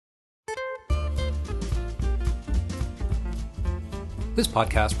This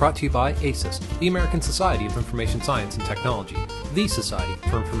podcast brought to you by ASIS, the American Society of Information Science and Technology, the Society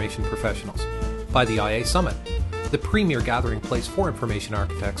for Information Professionals, by the IA Summit, the premier gathering place for information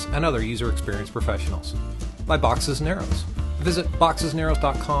architects and other user experience professionals, by Boxes and Arrows. Visit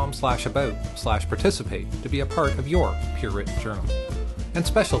boxesandarrows.com/about/participate to be a part of your peer-written journal. And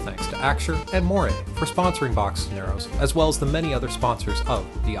special thanks to Axure and Moray for sponsoring Boxes and Arrows, as well as the many other sponsors of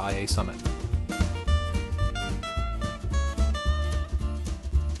the IA Summit.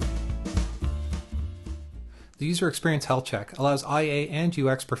 The User Experience Health Check allows IA and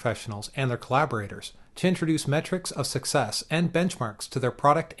UX professionals and their collaborators to introduce metrics of success and benchmarks to their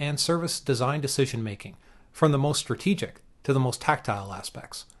product and service design decision-making, from the most strategic to the most tactile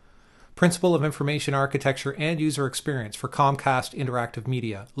aspects. Principal of Information Architecture and User Experience for Comcast Interactive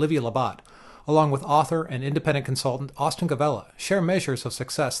Media, Livia Labat, along with author and independent consultant Austin Gavella, share measures of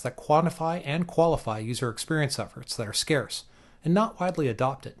success that quantify and qualify user experience efforts that are scarce and not widely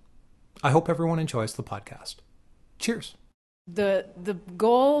adopted. I hope everyone enjoys the podcast. Cheers. The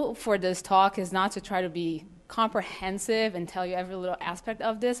goal for this talk is not to try to be comprehensive and tell you every little aspect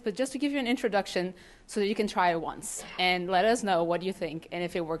of this, but just to give you an introduction so that you can try it once and let us know what you think and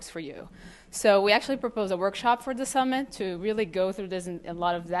if it works for you. So we actually proposed a workshop for the summit to really go through this in a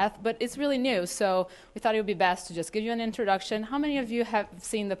lot of depth, but it's really new, so we thought it would be best to just give you an introduction. How many of you have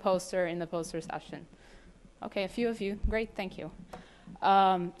seen the poster in the poster session? Okay, a few of you. Great, thank you.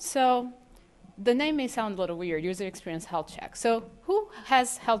 So the name may sound a little weird, User Experience Health Check. So who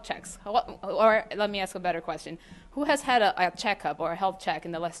has health checks? Or let me ask a better question. Who has had a checkup or a health check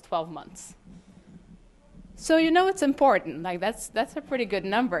in the last 12 months? So you know it's important. Like that's a pretty good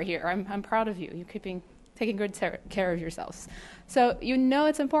number here. I'm proud of you. You're taking good care of yourselves. So you know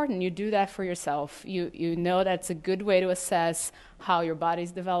it's important. You do that for yourself. You know that's a good way to assess how your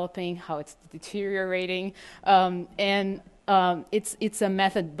body's developing, how it's deteriorating, it's a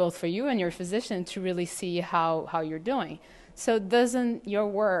method both for you and your physician to really see how you're doing. So doesn't your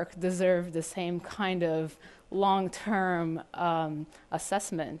work deserve the same kind of long-term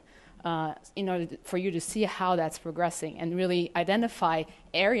assessment in order for you to see how that's progressing and really identify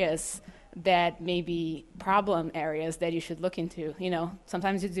areas that may be problem areas that you should look into? You know,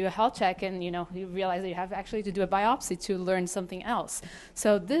 sometimes you do a health check and, you realize that you have actually to do a biopsy to learn something else.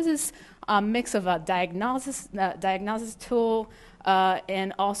 So this is a mix of a diagnosis tool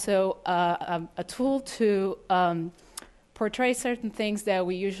and also a tool to portray certain things that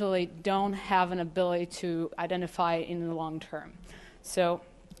we usually don't have an ability to identify in the long term. So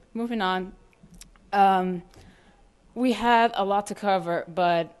moving on, we had a lot to cover,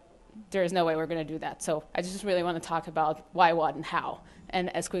 but there's no way we're going to do that. So I just really want to talk about why, what, and how,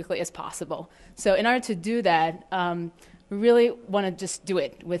 and as quickly as possible. So in order to do that, we really want to just do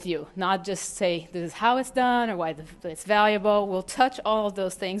it with you, not just say this is how it's done or why it's valuable. We'll touch all of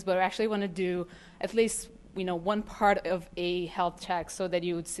those things, but we actually want to do at least one part of a health check so that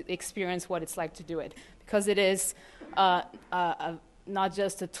you would experience what it's like to do it, because it is not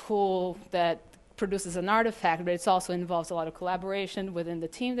just a tool that produces an artifact, but it also involves a lot of collaboration within the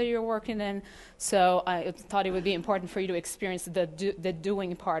team that you're working in. So I thought it would be important for you to experience the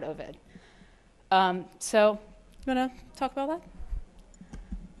doing part of it. So you want to talk about that?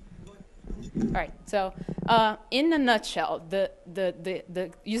 All right. So in a nutshell, the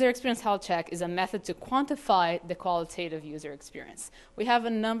User Experience Health Check is a method to quantify the qualitative user experience. We have a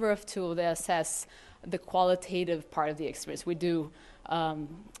number of tools that assess the qualitative part of the experience. We do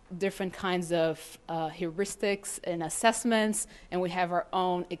different kinds of heuristics and assessments, and we have our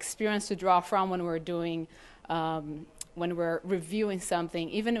own experience to draw from when we're doing, when we're reviewing something.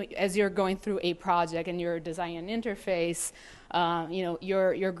 Even as you're going through a project and you're designing an interface,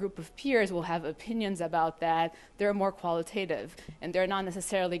 your group of peers will have opinions about that. They're more qualitative, and they're not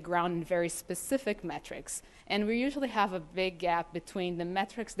necessarily grounded in very specific metrics. And we usually have a big gap between the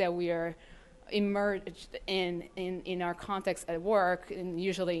metrics that we are emerged in our context at work, and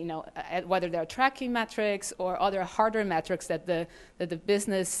usually, whether they're tracking metrics or other harder metrics that the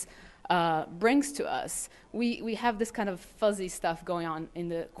business brings to us, we have this kind of fuzzy stuff going on in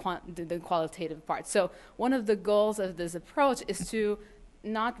the qualitative part. So one of the goals of this approach is to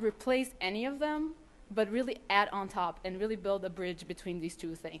not replace any of them, but really add on top and really build a bridge between these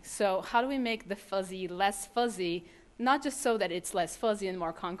two things. So how do we make the fuzzy less fuzzy? Not just so that it's less fuzzy and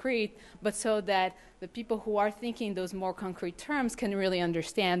more concrete, but so that the people who are thinking those more concrete terms can really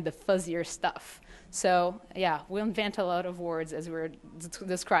understand the fuzzier stuff. So yeah, we'll invent a lot of words as we're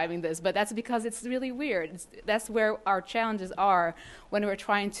describing this, but that's because it's really weird. That's where our challenges are when we're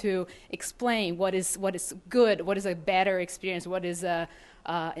trying to explain what is good, what is a better experience, what is the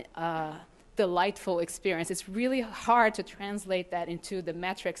delightful experience. It's really hard to translate that into the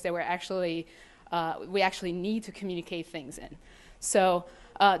metrics that we actually need to communicate things in. So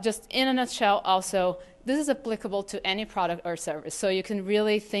just in a nutshell, also, this is applicable to any product or service. So you can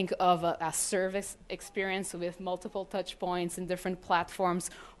really think of a service experience with multiple touch points in different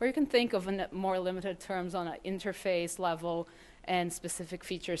platforms, or you can think of in more limited terms on an interface level and specific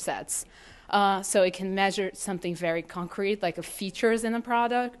feature sets. So it can measure something very concrete, like features in a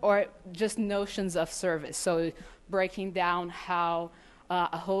product, or just notions of service. So breaking down how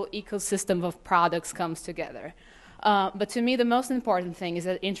a whole ecosystem of products comes together. But to me, the most important thing is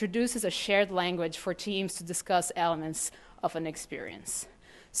that it introduces a shared language for teams to discuss elements of an experience.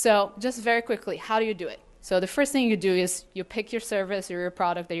 So just very quickly, how do you do it? So the first thing you do is you pick your service or your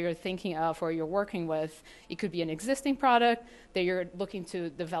product that you're thinking of or you're working with. It could be an existing product that you're looking to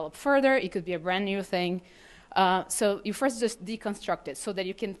develop further. It could be a brand new thing. So you first just deconstruct it so that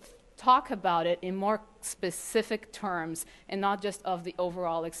you can talk about it in more specific terms and not just of the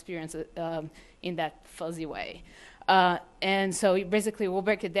overall experience in that fuzzy way. And so basically we'll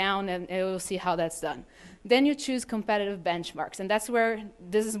break it down and we'll see how that's done. Then you choose competitive benchmarks, and that's where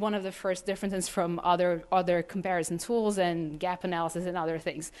this is one of the first differences from other comparison tools and gap analysis and other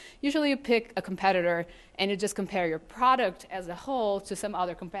things. Usually you pick a competitor and you just compare your product as a whole to some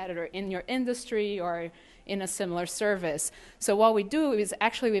other competitor in your industry or in a similar service. So what we do is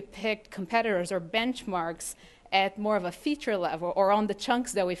actually we pick competitors or benchmarks at more of a feature level or on the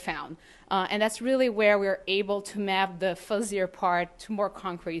chunks that we found. And that's really where we're able to map the fuzzier part to more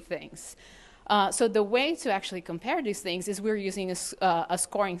concrete things. So the way to actually compare these things is we're using a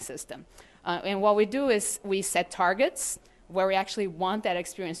scoring system. And what we do is we set targets where we actually want that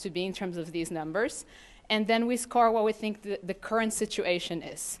experience to be in terms of these numbers. And then we score what we think the current situation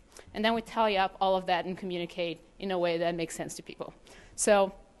is. And then we tally up all of that and communicate in a way that makes sense to people.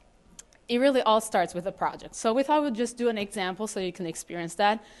 So it really all starts with a project. So we thought we'd just do an example so you can experience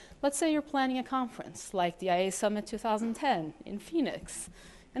that. Let's say you're planning a conference like the IA Summit 2010 in Phoenix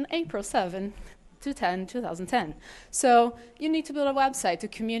in April 7 to 10, 2010. So you need to build a website to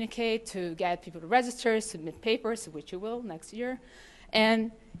communicate, to get people to register, submit papers, which you will next year.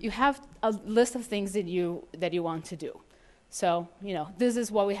 And you have a list of things that you want to do. So, this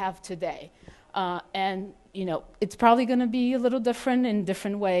is what we have today. And, it's probably going to be a little different in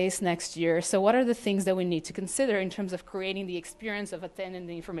different ways next year. So what are the things that we need to consider in terms of creating the experience of attending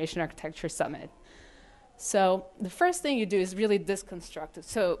the Information Architecture Summit? So the first thing you do is really deconstruct it.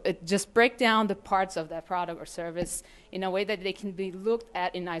 So just break down the parts of that product or service in a way that they can be looked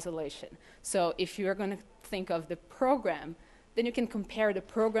at in isolation. So if you're going to think of the program, then you can compare the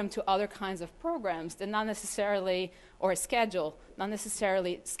program to other kinds of programs that not necessarily, or a schedule, not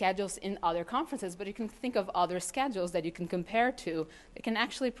necessarily schedules in other conferences, but you can think of other schedules that you can compare to that can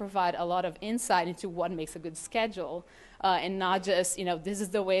actually provide a lot of insight into what makes a good schedule, and not just, this is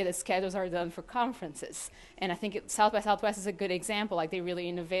the way that schedules are done for conferences. And I think South by Southwest is a good example, like they really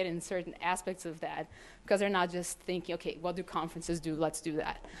innovate in certain aspects of that, because they're not just thinking, okay, what do conferences do? Let's do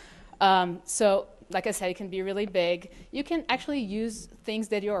that. So like I said, it can be really big. You can actually use things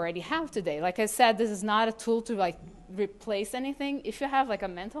that you already have today. Like I said, this is not a tool to replace anything. If you have a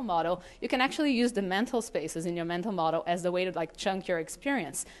mental model, you can actually use the mental spaces in your mental model as the way to chunk your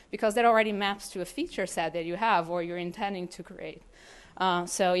experience, because that already maps to a feature set that you have or you're intending to create.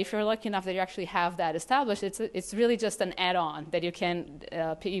 So if you're lucky enough that you actually have that established, it's really just an add-on that you can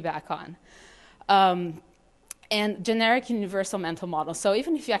piggyback on. And generic universal mental models. So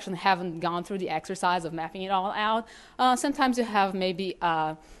even if you actually haven't gone through the exercise of mapping it all out, sometimes you have maybe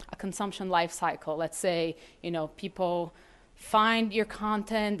a consumption life cycle. Let's say, people find your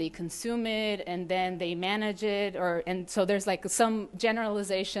content, they consume it, and then they manage it, and so there's some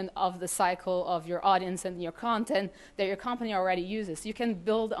generalization of the cycle of your audience and your content that your company already uses. You can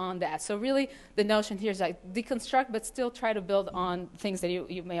build on that. So really, the notion here is deconstruct, but still try to build on things that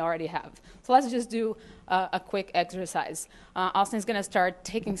you may already have. So let's just do a quick exercise. Austin is going to start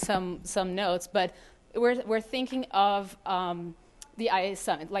taking some notes, but we're thinking of the IA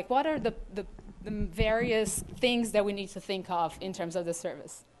Summit. What are the various things that we need to think of in terms of the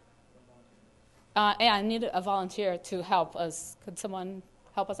service? Yeah, I need a volunteer to help us. Could someone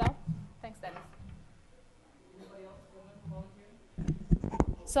help us out? Thanks, Dennis. Anybody else want to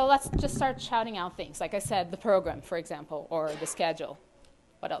volunteer? So let's just start shouting out things. Like I said, the program, for example, or the schedule.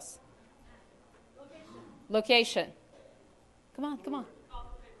 What else? Location. Come on.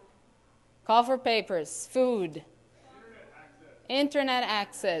 Call for papers. Food. Internet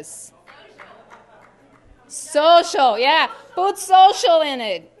access. Social, yeah. Put social in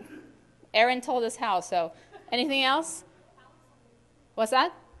it. Aaron told us how, so. Anything else? What's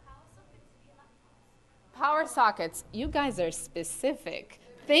that? Power sockets. You guys are specific.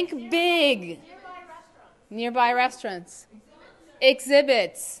 Think big. Nearby restaurants.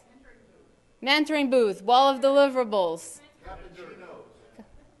 Exhibits. Mentoring booth. Wall of deliverables.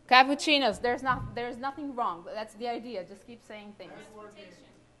 Cappuccinos. There's nothing wrong. That's the idea. Just keep saying things.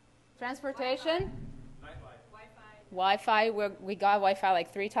 Transportation. Wi-Fi. We got Wi-Fi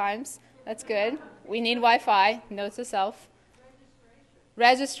like 3 times. That's good. We need Wi-Fi. Note to self.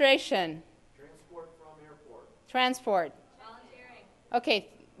 Registration. Transport from airport. Transport. Volunteering. Okay,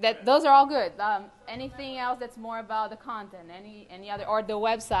 those are all good. Anything else that's more about the content? Any other, or the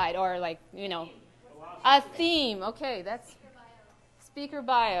website, or like, you know, a theme. Okay, that's speaker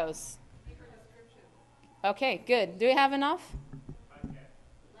bios. Okay, good. Do we have enough?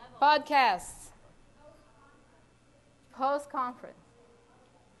 Podcasts. Post-conference.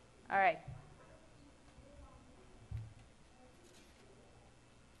 All right.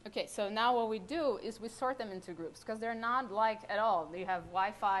 Okay, so now what we do is we sort them into groups because they're not like at all. You have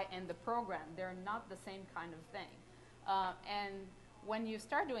Wi-Fi and the program. They're not the same kind of thing. And when you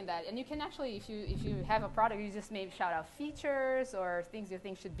start doing that, and you can actually, if you have a product, you just maybe shout out features or things you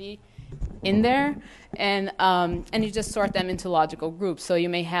think should be in there, and you just sort them into logical groups. So you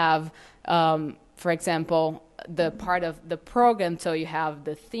may have, for example, the part of the program, so you have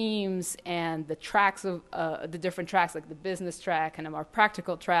the themes and the tracks of the different tracks, like the business track and a more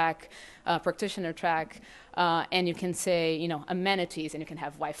practical track, practitioner track, and you can say, you know, amenities, and you can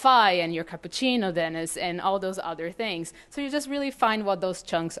have Wi-Fi and your cappuccino then is, and all those other things. So you just really find what those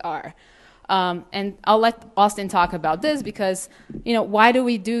chunks are. And I'll let Austin talk about this because, you know, why do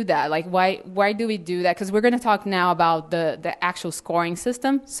we do that? Like, why do we do that? Because we're going to talk now about the actual scoring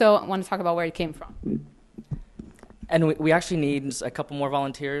system. So I want to talk about where it came from. And we actually need a couple more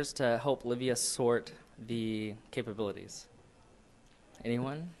volunteers to help Livia sort the capabilities.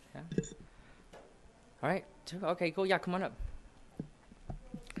 Anyone? Yeah? All right. 2. Okay, cool. Yeah, come on up.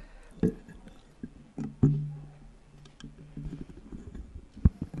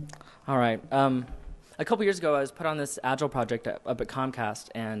 All right. A couple years ago, I was put on this Agile project up at Comcast,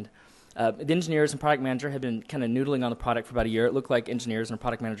 and the engineers and product manager had been kind of noodling on the product for about a year. It looked like engineers and a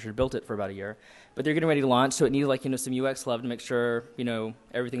product manager had built it for about a year, but they're getting ready to launch, so it needed, like, you know, some UX love to make sure, you know,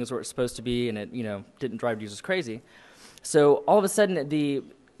 everything was where it's supposed to be, and it, you know, didn't drive users crazy. So all of a sudden, the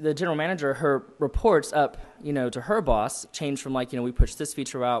general manager, her reports up, you know, to her boss changed from, like, you know, we pushed this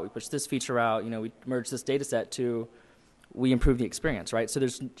feature out, we pushed this feature out, you know, we merged this data set, to we improved the experience, right? So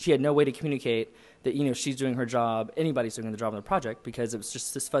she had no way to communicate that, you know, she's doing her job, anybody's doing the job on the project, because it was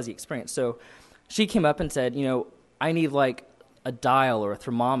just this fuzzy experience. So she came up and said, you know, I need like a dial or a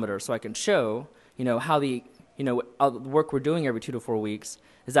thermometer so I can show, you know, how the, you know, the work we're doing every 2 to 4 weeks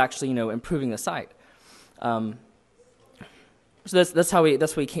is actually, you know, improving the site. So that's how we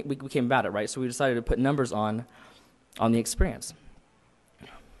came about it, right? So we decided to put numbers on the experience.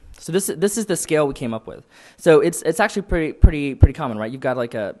 So this is the scale we came up with. So it's actually pretty common, right? You've got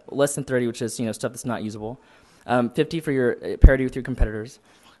like a less than 30, which is, you know, stuff that's not usable. 50 for your parity with your competitors.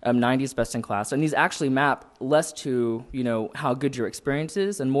 90 is best in class, and these actually map less to, you know, how good your experience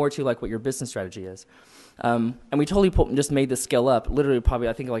is, and more to like what your business strategy is. And we totally just made this scale up. Literally, probably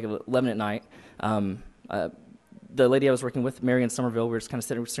I think like 11 at night. The lady I was working with, Mary in Somerville, we were just kind of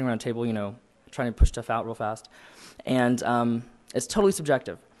sitting around a table, you know, trying to push stuff out real fast, and it's totally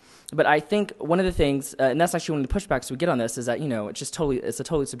subjective. But I think one of the things, and that's actually one of the pushbacks we get on this, is that, you know, it's a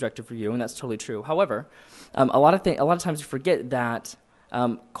totally subjective review, and that's totally true. However, a lot of times you forget that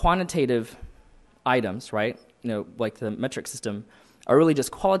quantitative items, right? You know, like the metric system, are really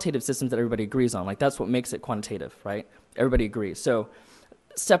just qualitative systems that everybody agrees on. Like, that's what makes it quantitative, right? Everybody agrees. So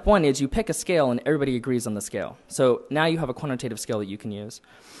step 1 is you pick a scale and everybody agrees on the scale. So now you have a quantitative scale that you can use.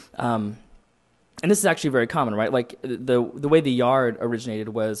 And this is actually very common, right? Like the way the yard originated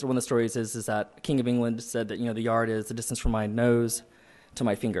was, one of the stories is that King of England said that, you know, the yard is the distance from my nose to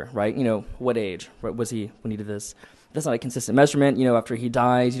my finger, right? You know, what age was he when he did this? That's not a consistent measurement. You know, after he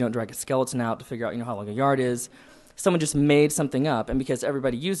dies, you don't drag a skeleton out to figure out, you know, how long a yard is. Someone just made something up, and because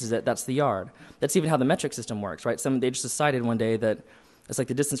everybody uses it, that's the yard. That's even how the metric system works, right? They just decided one day that it's like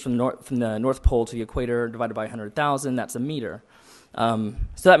the distance from the North Pole to the equator divided by 100,000, that's a meter. So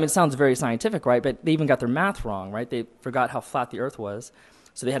that sounds very scientific, right? But they even got their math wrong, right? They forgot how flat the Earth was,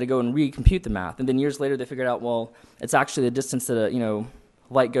 so they had to go and recompute the math. And then years later, they figured out, well, it's actually the distance that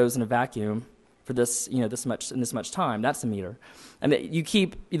light goes in a vacuum for this, you know, this much time. That's a meter. And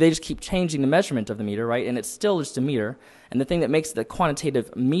they just keep changing the measurement of the meter, right? And it's still just a meter. And the thing that makes the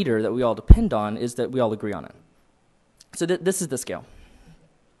quantitative meter that we all depend on is that we all agree on it. So this is the scale.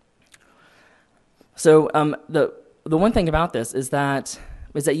 So the one thing about this is that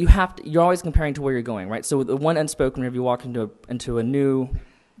is that you're always comparing to where you're going, right? So the one unspoken whenever you walk into a new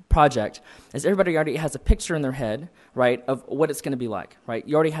project is everybody already has a picture in their head, right, of what it's going to be like, right?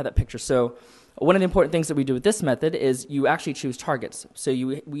 You already have that picture. So one of the important things that we do with this method is you actually choose targets. So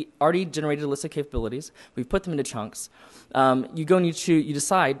we already generated a list of capabilities. We've put them into chunks. You go and you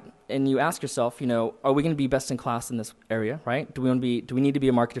decide and you ask yourself, are we going to be best in class in this area, right? Do we need to be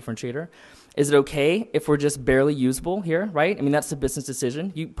a market differentiator? Is it okay if we're just barely usable here, right? I mean, that's a business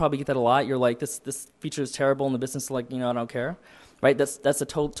decision. You probably get that a lot. You're like, this feature is terrible, and the business is like, I don't care, right? That's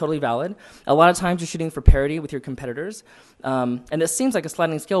totally valid. A lot of times you're shooting for parity with your competitors, and it seems like a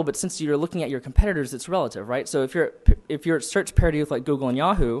sliding scale, but since you're looking at your competitors, it's relative, right? So if you're at search parity with like Google and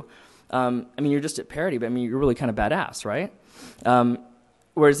Yahoo, you're just at parity, but you're really kind of badass, right?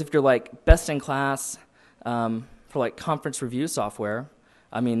 Whereas if you're like best in class for like conference review software,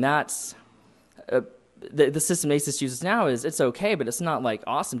 that's the system ASUS uses now it's okay, but it's not like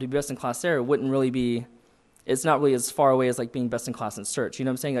awesome to be best in class there. It's not really as far away as like being best in class in search. You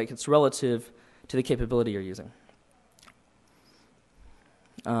know what I'm saying? Like it's relative to the capability you're using.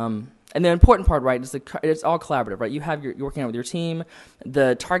 And the important part, right, is it's all collaborative, right? You're working out with your team.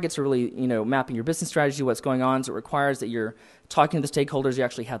 The targets are really, mapping your business strategy, what's going on. So it requires that you're talking to the stakeholders. You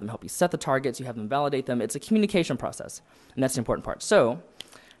actually have them help you set the targets. You have them validate them. It's a communication process, and that's the important part. So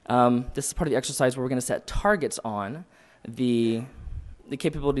this is part of the exercise where we're going to set targets on the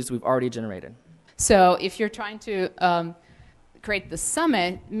capabilities we've already generated. So if you're trying to create the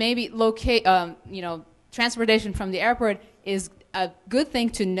summit, maybe locate, transportation from the airport is a good thing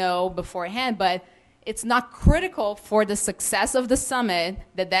to know beforehand, but it's not critical for the success of the summit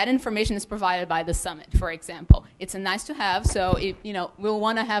that information is provided by the summit, for example. It's a nice to have, so if, we'll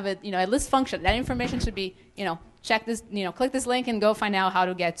want to have it, at least function. That information should be, check this, click this link and go find out how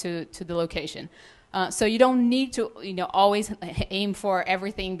to get to the location. So you don't need to, always aim for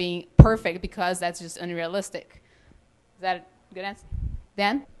everything being perfect because that's just unrealistic. Is that a good answer?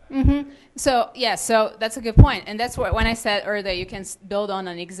 Dan? Mm-hmm. So that's a good point. And that's what, when I said earlier, you can build on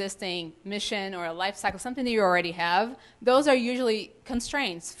an existing mission or a life cycle, something that you already have. Those are usually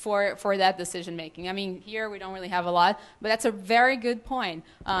constraints for that decision making. Here we don't really have a lot, but that's a very good point.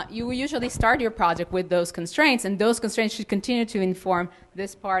 You will usually start your project with those constraints, and those constraints should continue to inform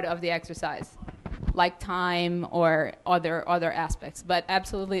this part of the exercise, like time or other aspects. But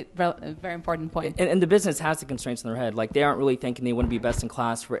absolutely a very important point. And the business has the constraints in their head. Like, they aren't really thinking they want to be best in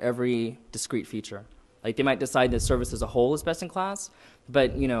class for every discrete feature. Like, they might decide that service as a whole is best in class,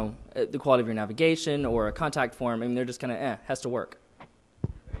 but, the quality of your navigation or a contact form, they're just kind of, has to work.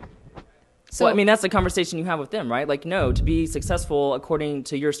 So, that's the conversation you have with them, right? Like, no, to be successful according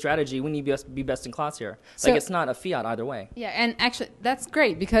to your strategy, we need to be best in class here. Like, it's not a fiat either way. Yeah, and actually, that's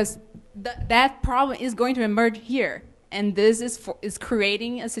great because that problem is going to emerge here. And this is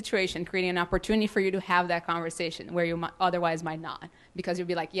creating a situation, creating an opportunity for you to have that conversation where you otherwise might not. Because you'll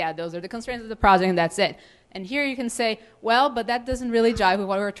be like, yeah, those are the constraints of the project and that's it. And here you can say, well, but that doesn't really jive with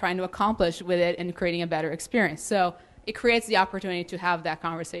what we're trying to accomplish with it and creating a better experience. So it creates the opportunity to have that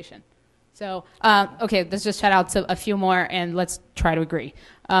conversation. So, okay, let's just shout out to a few more and let's try to agree.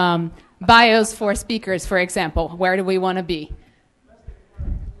 Bios for speakers, for example, where do we want to be?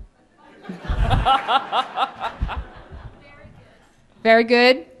 Very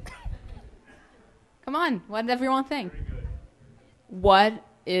good. Come on, what does everyone think? What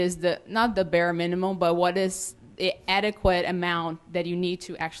is not the bare minimum, but what is the adequate amount that you need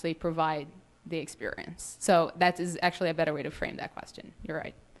to actually provide the experience? So that is actually a better way to frame that question. You're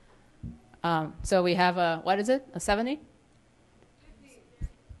right. So we have what is it, a 70?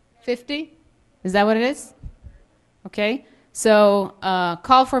 50? Is that what it is? Okay. So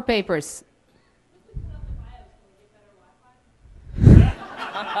call for papers.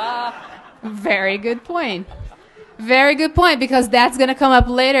 Very good point. Very good point, because that's going to come up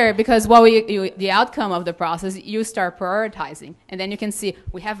later, because the outcome of the process, you start prioritizing. And then you can see,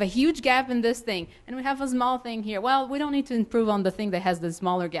 we have a huge gap in this thing, and we have a small thing here. Well, we don't need to improve on the thing that has the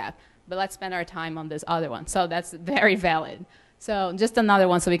smaller gap, but let's spend our time on this other one. So that's very valid. So just another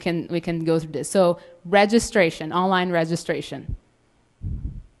one so we can go through this. So registration, online registration.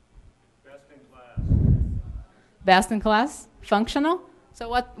 Best in class. Best in class? Functional? So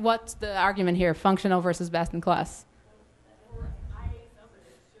what's the argument here, functional versus best in class?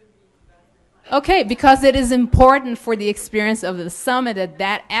 Okay, because it is important for the experience of the summit at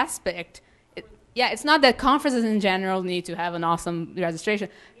that aspect. It's not that conferences in general need to have an awesome registration.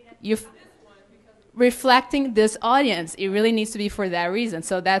 Reflecting this audience, it really needs to be for that reason.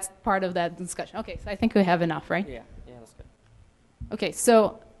 So that's part of that discussion. Okay, so I think we have enough, right? Yeah, that's good. Okay,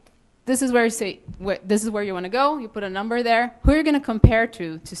 so this is where you say, this is where you want to go. You put a number there. Who you're going to compare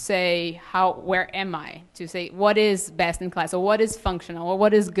to say, where am I? To say, what is best in class, or what is functional, or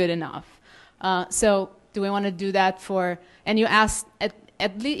what is good enough? So do we want to do that for, and you ask,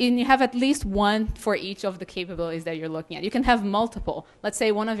 and you have at least one for each of the capabilities that you're looking at. You can have multiple. Let's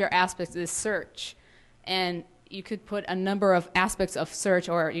say one of your aspects is search, and you could put a number of aspects of search,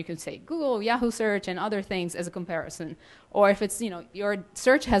 or you could say Google, Yahoo search, and other things as a comparison. Or if it's, your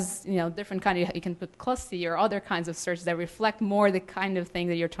search has, different kind of, you can put cluster or other kinds of search that reflect more the kind of thing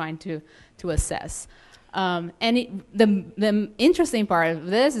that you're trying to assess. The interesting part of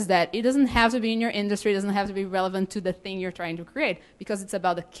this is that it doesn't have to be in your industry, it doesn't have to be relevant to the thing you're trying to create, because it's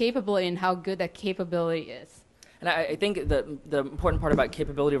about the capability and how good that capability is. And I think the important part about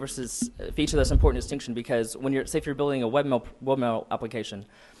capability versus feature, that's an important distinction, because when you're, say if you're building a webmail application,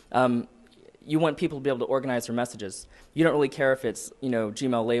 you want people to be able to organize their messages. You don't really care if it's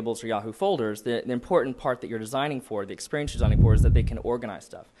Gmail labels or Yahoo folders. The important part that you're designing for, the experience you're designing for, is that they can organize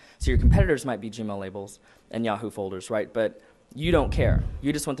stuff. So your competitors might be Gmail labels and Yahoo folders, right? But you don't care.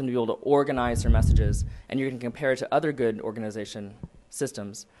 You just want them to be able to organize their messages, and you can compare it to other good organization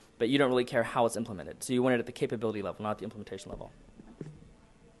systems, but you don't really care how it's implemented. So you want it at the capability level, not the implementation level.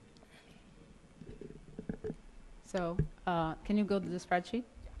 So can you go to the spreadsheet?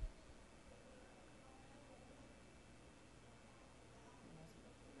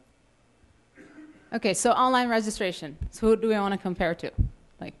 Okay, so online registration. So who do we want to compare to?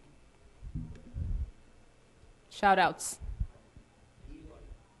 Like, shout outs.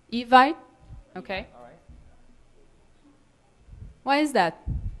 Evite? Okay. All right. Why is that?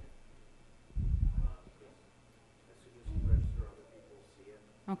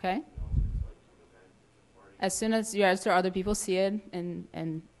 Okay. As soon as you register, other people see it,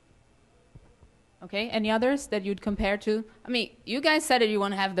 and okay. Any others that you'd compare to? I mean, you guys said that you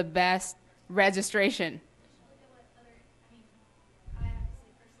want to have the best registration. I have to say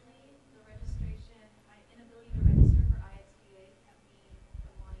personally, the registration, my inability to register for ISBA kept me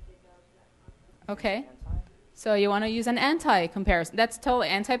from wanting to go to that conference. Okay. So you want to use an anti-comparison. That's totally,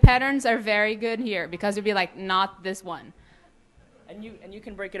 anti-patterns are very good here, because you'd be like, not this one. And you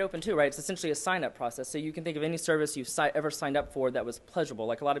can break it open too, right? It's essentially a sign-up process. So you can think of any service you've ever signed up for that was pleasurable.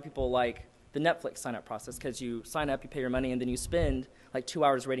 Like a lot of people like the Netflix sign-up process, because you sign up, you pay your money, and then you spend like 2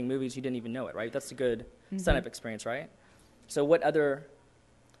 hours rating movies. You didn't even know it, right? That's a good sign-up experience, right? So what other,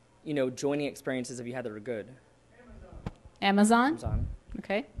 joining experiences have you had that are good? Amazon? Amazon.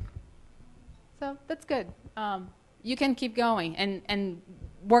 Okay. So that's good. You can keep going, and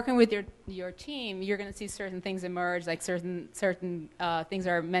working with your team, you're going to see certain things emerge, like certain things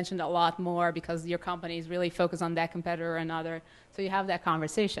are mentioned a lot more because your company is really focused on that competitor or another. So you have that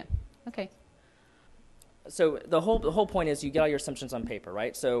conversation. Okay. So the whole point is you get all your assumptions on paper,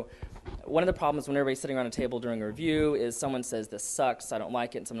 right? So one of the problems when everybody's sitting around a table during a review is someone says, this sucks, I don't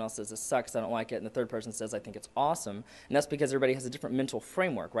like it, and someone else says, this sucks, I don't like it, and the third person says, I think it's awesome. And that's because everybody has a different mental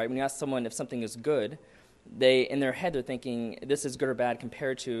framework, right? When you ask someone if something is good, in their head, they're thinking, this is good or bad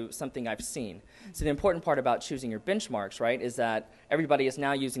compared to something I've seen. So the important part about choosing your benchmarks, right, is that everybody is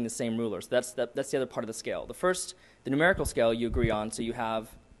now using the same rulers. That's the other part of the scale. The numerical scale you agree on, so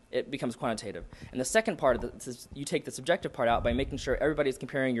it becomes quantitative. And the second part of it is you take the subjective part out by making sure everybody's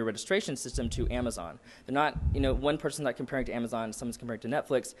comparing your registration system to Amazon. They're not, one person's not comparing to Amazon, someone's comparing to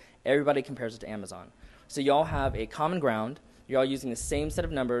Netflix. Everybody compares it to Amazon. So you all have a common ground. You're all using the same set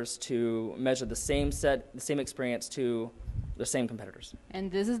of numbers to measure the same experience to the same competitors.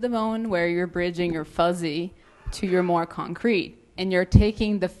 And this is the moment where you're bridging your fuzzy to your more concrete. And you're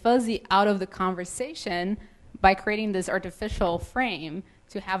taking the fuzzy out of the conversation by creating this artificial frame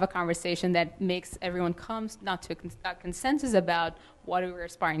to have a conversation that makes everyone come not to a consensus about what we're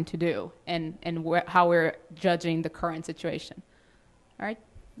aspiring to do and how we're judging the current situation. All right?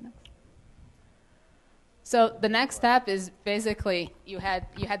 So the next step is basically you had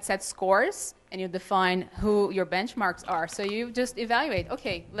set scores and you define who your benchmarks are. So you just evaluate,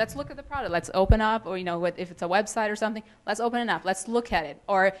 okay, let's look at the product. Let's open up, or if it's a website or something, let's open it up. Let's look at it.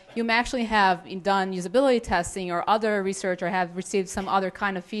 Or you may actually have done usability testing or other research or have received some other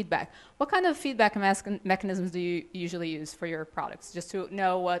kind of feedback. What kind of feedback mechanisms do you usually use for your products, just to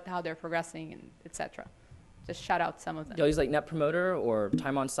know how they're progressing, and et cetera? Just shout out some of them. You'll use like Net Promoter or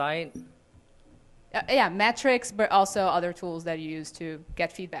time on site? Yeah, metrics, but also other tools that you use to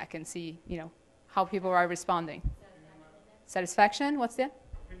get feedback and see, how people are responding. Satisfaction, what's that?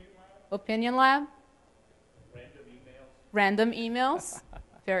 Opinion Lab. Random emails.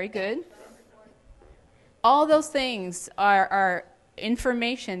 Very good. All those things are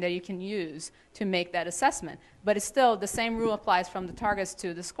information that you can use to make that assessment. But it's still the same rule applies from the targets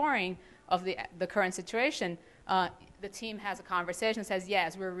to the scoring of the current situation. The team has a conversation, says,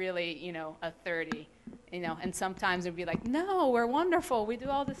 yes, we're really, a 30, and sometimes it'll be like, no, we're wonderful, we do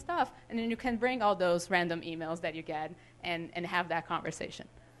all this stuff. And then you can bring all those random emails that you get and have that conversation.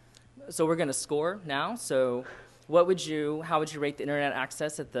 So we're going to score now. So how would you rate the internet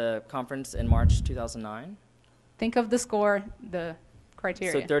access at the conference in March 2009? Think of the score, the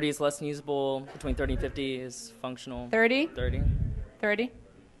criteria. So 30 is less than usable, between 30 and 50 is functional. 30? 30. 30?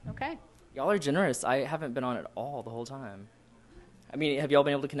 Okay. Y'all are generous. I haven't been on at all the whole time. I mean, have y'all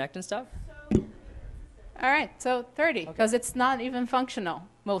been able to connect and stuff? All right, so 30, because it's not even functional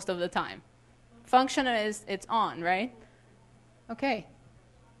most of the time. Functional is it's on, right? Okay.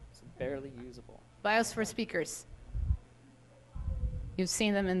 It's barely usable. BIOS for speakers. You've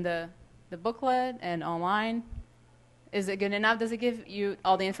seen them in the booklet and online. Is it good enough? Does it give you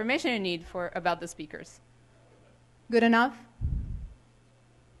all the information you need about the speakers? Good enough?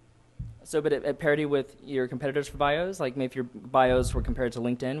 So, but at parity with your competitors for BIOS, like maybe if your BIOS were compared to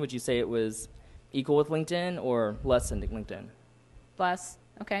LinkedIn, would you say it was equal with LinkedIn or less than LinkedIn? Less.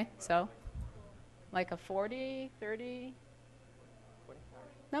 Okay, so like a 40, 30? 40.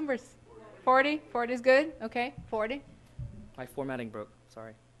 Numbers. 40? 40 is good? Okay, 40. My formatting broke,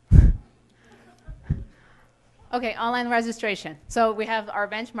 sorry. Okay, online registration. So we have our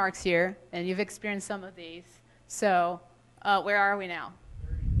benchmarks here, and you've experienced some of these. So where are we now?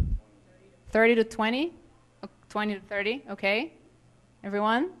 30 to 20? 20 to 30, okay.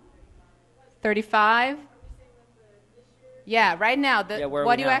 Everyone? 35? Yeah, right now,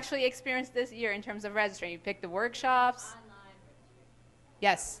 what do you actually experience this year in terms of registering? You pick the workshops? Online.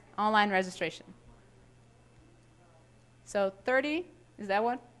 Yes, online registration. So 30, is that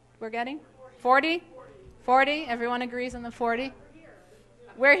what we're getting? 40? 40, everyone agrees on the 40?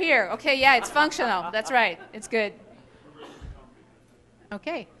 We're here. Okay, yeah, it's functional. That's right. It's good.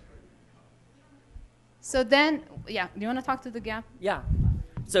 Okay. So then, yeah, do you want to talk to the gap? Yeah.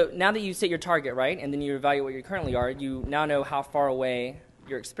 So now that you set your target, right, and then you evaluate where you currently are, you now know how far away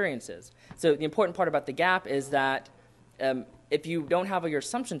your experience is. So the important part about the gap is that if you don't have all your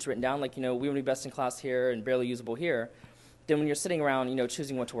assumptions written down, like, we want to be best in class here and barely usable here, then when you're sitting around,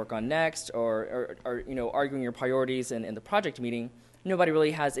 choosing what to work on next or arguing your priorities in the project meeting, nobody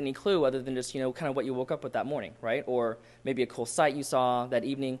really has any clue other than just, kind of what you woke up with that morning, right? Or maybe a cool site you saw that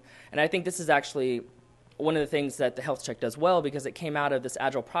evening. And I think this is actually one of the things that the health check does well, because it came out of this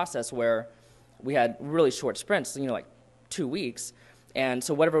agile process where we had really short sprints, like 2 weeks. And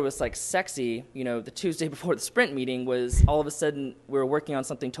so whatever was like sexy, the Tuesday before the sprint meeting was all of a sudden we were working on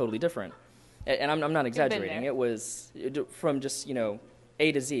something totally different. And I'm not exaggerating. It was from just,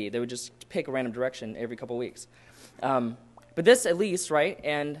 A to Z. They would just pick a random direction every couple of weeks. But this at least, right,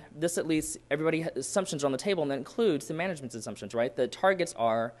 and this at least, everybody has assumptions on the table, and that includes the management's assumptions, right? The targets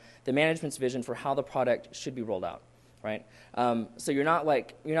are the management's vision for how the product should be rolled out, right? So you're not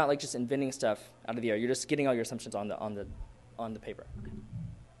like just inventing stuff out of the air. You're just getting all your assumptions on the paper.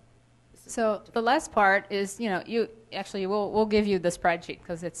 So the last part is, we'll give you the spreadsheet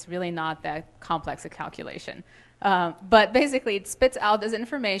because it's really not that complex a calculation. But basically, it spits out this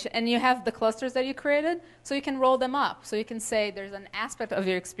information, and you have the clusters that you created, so you can roll them up. So you can say there's an aspect of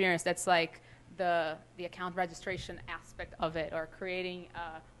your experience that's like the account registration aspect of it, or creating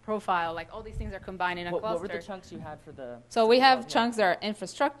a profile. Like all these things are combined in a cluster. What were the chunks you had for the? So we have chunks that are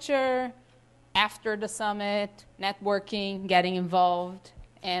infrastructure, after the summit, networking, getting involved,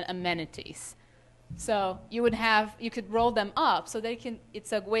 and amenities. So you could roll them up so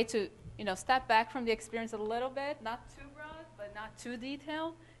it's a way to step back from the experience a little bit, not too broad, but not too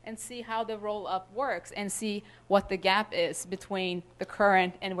detailed, and see how the roll-up works and see what the gap is between the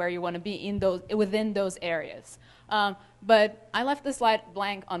current and where you want to be within those areas. But I left this slide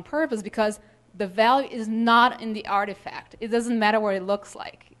blank on purpose because the value is not in the artifact. It doesn't matter what it looks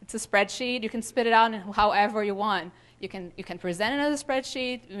like. It's a spreadsheet. You can spit it out however you want. You can present it as a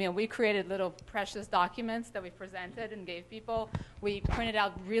spreadsheet. We created little precious documents that we presented and gave people. We printed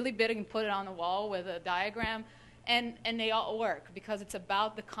out really big and put it on the wall with a diagram. And they all work because it's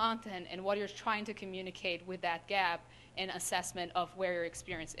about the content and what you're trying to communicate with that gap and assessment of where your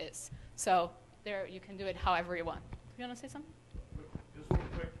experience is. So there, you can do it however you want. You want to say something? Just real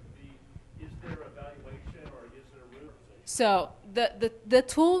quick, is there evaluation or is there a route? So the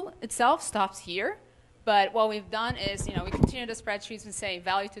tool itself stops here. But what we've done is, we continue the spreadsheets and say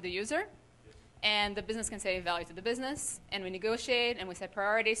value to the user, and the business can say value to the business, and we negotiate and we set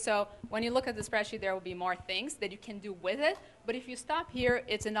priorities. So when you look at the spreadsheet, there will be more things that you can do with it. But if you stop here,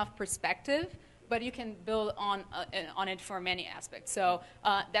 it's enough perspective but you can build on it for many aspects. So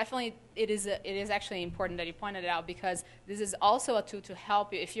definitely, it is actually important that you pointed it out, because this is also a tool to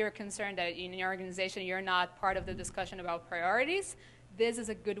help you if you're concerned that in your organization you're not part of the discussion about priorities. This is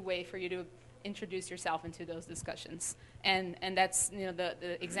a good way for you to introduce yourself into those discussions, and that's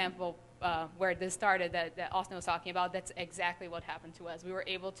the example where this started that Austin was talking about. That's exactly what happened to us. We were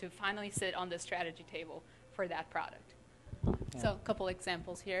able to finally sit on the strategy table for that product. Yeah. So a couple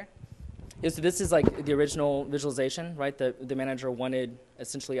examples here. Yeah, so this is like the original visualization, right? The manager wanted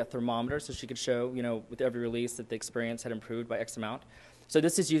essentially a thermometer so she could show, with every release that the experience had improved by X amount. So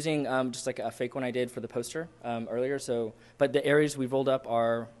this is using just like a fake one I did for the poster earlier. So, but the areas we rolled up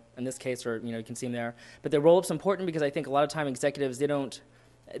are, in this case, or you can see them there. But the roll-up's important because I think a lot of time executives,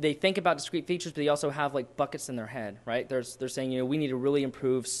 they think about discrete features, but they also have like buckets in their head, right? They're saying, we need to really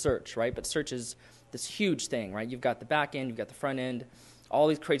improve search, right? But search is this huge thing, right? You've got the back end, you've got the front end, all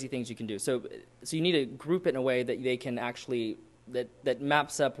these crazy things you can do. So you need to group it in a way that they can actually, that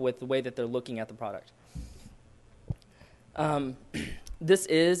maps up with the way that they're looking at the product. This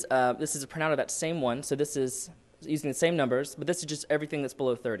is a printout of that same one. So this is using the same numbers, but this is just everything that's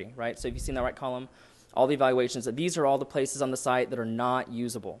below 30, right? So if you see in the right column, all the evaluations, these are all the places on the site that are not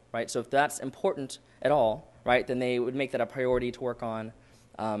usable, right? So if that's important at all, right, then they would make that a priority to work on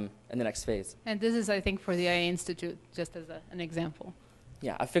in the next phase. And this is, I think, for the IA Institute, just as an example.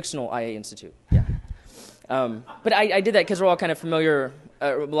 Yeah, a fictional IA Institute, yeah. But I did that because we're all kind of familiar,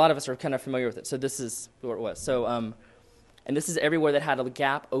 a lot of us are kind of familiar with it, so this is what it was. So, and this is everywhere that had a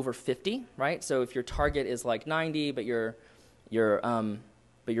gap over 50, right? So if your target is like 90, but you're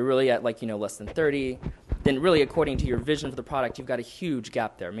really at like, less than 30, then really according to your vision for the product, you've got a huge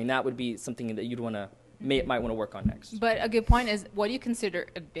gap there. I mean, that would be something that you'd might want to work on next. But a good point is what you consider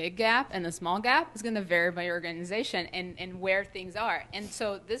a big gap and a small gap is going to vary by your organization and where things are. And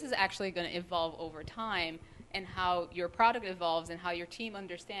so this is actually going to evolve over time, and how your product evolves and how your team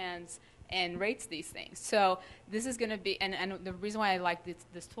understands and rates these things. So this is going to be, and the reason why I like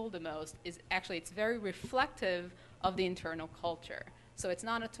this tool the most is actually it's very reflective of the internal culture. So it's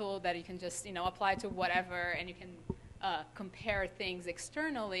not a tool that you can just apply to whatever, and you can compare things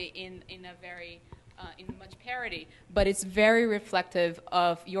externally in a very in much parity, but it's very reflective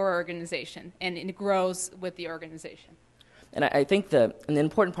of your organization, and it grows with the organization. And I think the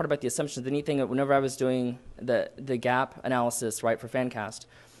important part about the assumptions, the neat thing, whenever I was doing the gap analysis, right, for Fancast,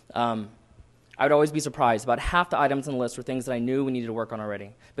 I would always be surprised. About half the items on the list were things that I knew we needed to work on already,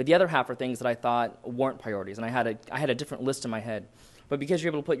 but the other half were things that I thought weren't priorities, and I had a different list in my head. But because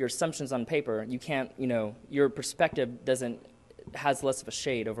you're able to put your assumptions on paper, you can't, your perspective has less of a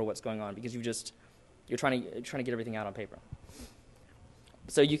shade over what's going on because you're trying to get everything out on paper.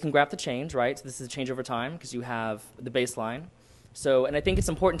 So you can graph the change, right? So this is a change over time because you have the baseline. So, and I think it's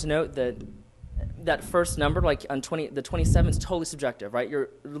important to note that first number, like on the 27 is totally subjective, right? You're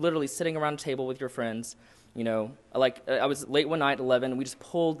literally sitting around a table with your friends, like I was late one night at 11, and we just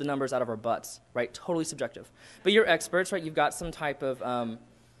pulled the numbers out of our butts, right? Totally subjective. But you're experts, right? You've got some type of,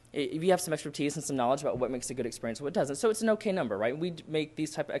 if you have some expertise and some knowledge about what makes a good experience and what doesn't. So it's an okay number, right? We make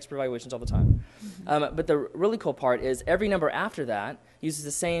these type of expert evaluations all the time. Mm-hmm. But the really cool part is every number after that uses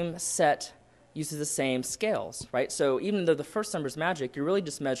the same scales, right? So even though the first number is magic, you're really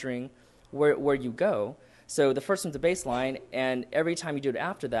just measuring where you go. So the first one's a baseline, and every time you do it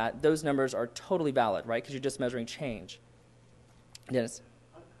after that, those numbers are totally valid, right? Because you're just measuring change. Dennis?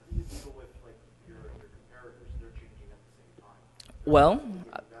 How do you deal with like your comparators? They're changing at the same time. Well,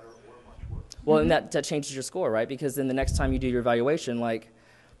 Better or much worse. well, and that changes your score, right? Because then the next time you do your evaluation,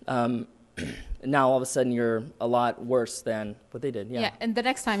 now all of a sudden you're a lot worse than what they did. Yeah, and the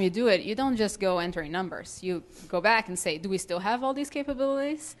next time you do it, you don't just go entering numbers. You go back and say, do we still have all these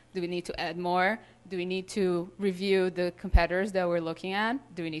capabilities? Do we need to add more? Do we need to review the competitors that we're looking at?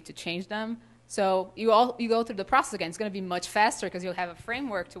 Do we need to change them? So you go through the process again. It's going to be much faster because you'll have a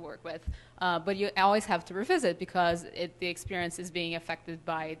framework to work with. But you always have to revisit because the experience is being affected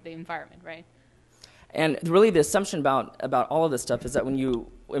by the environment, right? And really the assumption about all of this stuff is that when you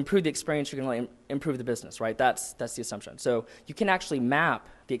improve the experience, you're going to improve the business, right? That's the assumption. So you can actually map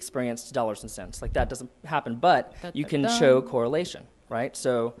the experience to dollars and cents. Like that doesn't happen, but you can show correlation, right?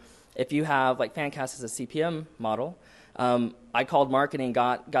 So if you have, like Fancast is a CPM model, I called marketing,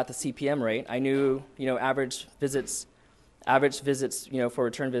 got the CPM rate. I knew, average visits, for a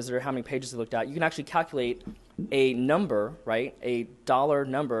return visitor, how many pages they looked at. You can actually calculate a number, right? A dollar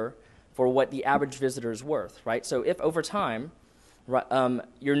number for what the average visitor is worth, right? So if over time,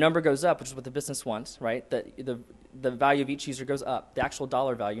 your number goes up, which is what the business wants, right? The value of each user goes up, the actual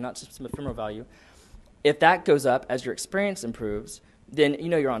dollar value, not just some ephemeral value. If that goes up as your experience improves, then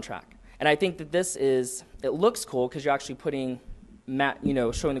you're on track. And I think that it looks cool because you're actually putting,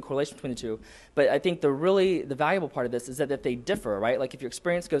 showing the correlation between the two. But I think the valuable part of this is that if they differ, right? Like if your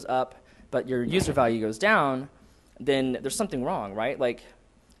experience goes up, but your user value goes down, then there's something wrong, right? Like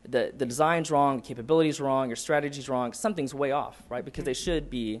the design's wrong, the capability's wrong, your strategy's wrong, something's way off, right? Because they should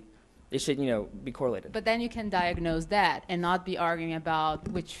be correlated. But then you can diagnose that and not be arguing about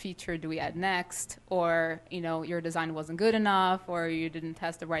which feature do we add next, or your design wasn't good enough, or you didn't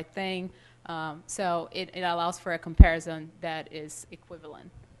test the right thing. So it allows for a comparison that is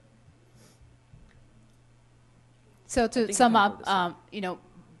equivalent. So to sum up,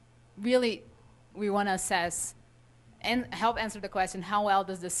 really we want to assess and help answer the question, how well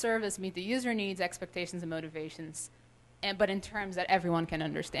does the service meet the user needs, expectations, and motivations? But in terms that everyone can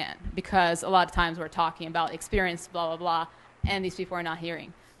understand, because a lot of times we're talking about experience, blah, blah, blah, and these people are not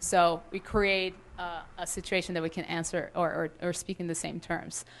hearing. So we create a situation that we can answer or speak in the same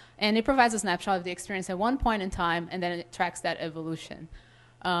terms. And it provides a snapshot of the experience at one point in time, and then it tracks that evolution.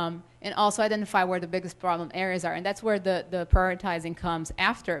 And also identify where the biggest problem areas are. And that's where the prioritizing comes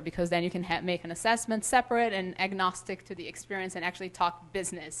after, because then you can make an assessment separate and agnostic to the experience and actually talk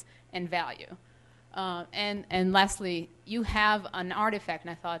business and value. And lastly, you have an artifact,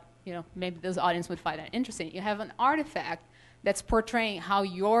 and I thought, maybe this audience would find that interesting. You have an artifact that's portraying how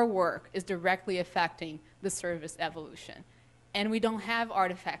your work is directly affecting the service evolution. And we don't have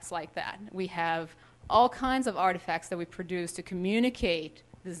artifacts like that. We have all kinds of artifacts that we produce to communicate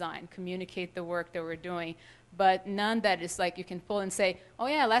design, communicate the work that we're doing, but none that is like you can pull and say, oh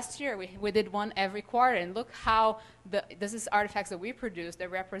yeah, last year we did one every quarter, and look how this is artifacts that we produce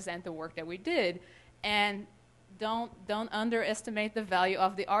that represent the work that we did. And don't underestimate the value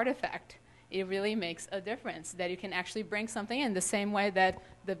of the artifact. It really makes a difference that you can actually bring something in the same way that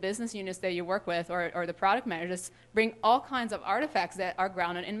the business units that you work with or the product managers bring all kinds of artifacts that are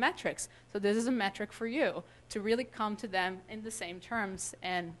grounded in metrics. So this is a metric for you to really come to them in the same terms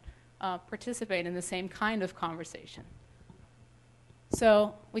and participate in the same kind of conversation.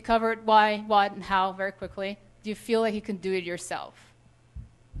 So we covered why, what, and how very quickly. Do you feel like you can do it yourself?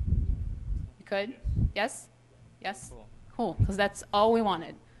 You could? Yes? Yes? Cool, because that's all we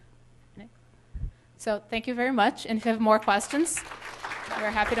wanted. So thank you very much. And if you have more questions,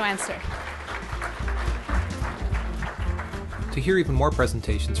 we're happy to answer. To hear even more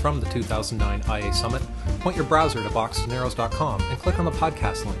presentations from the 2009 IA Summit, point your browser to boxesandarrows.com and click on the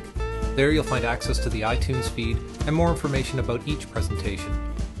podcast link. There you'll find access to the iTunes feed and more information about each presentation.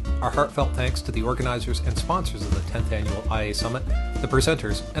 Our heartfelt thanks to the organizers and sponsors of the 10th Annual IA Summit, the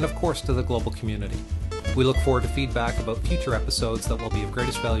presenters, and of course to the global community. We look forward to feedback about future episodes that will be of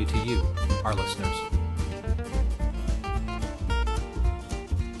greatest value to you, our listeners.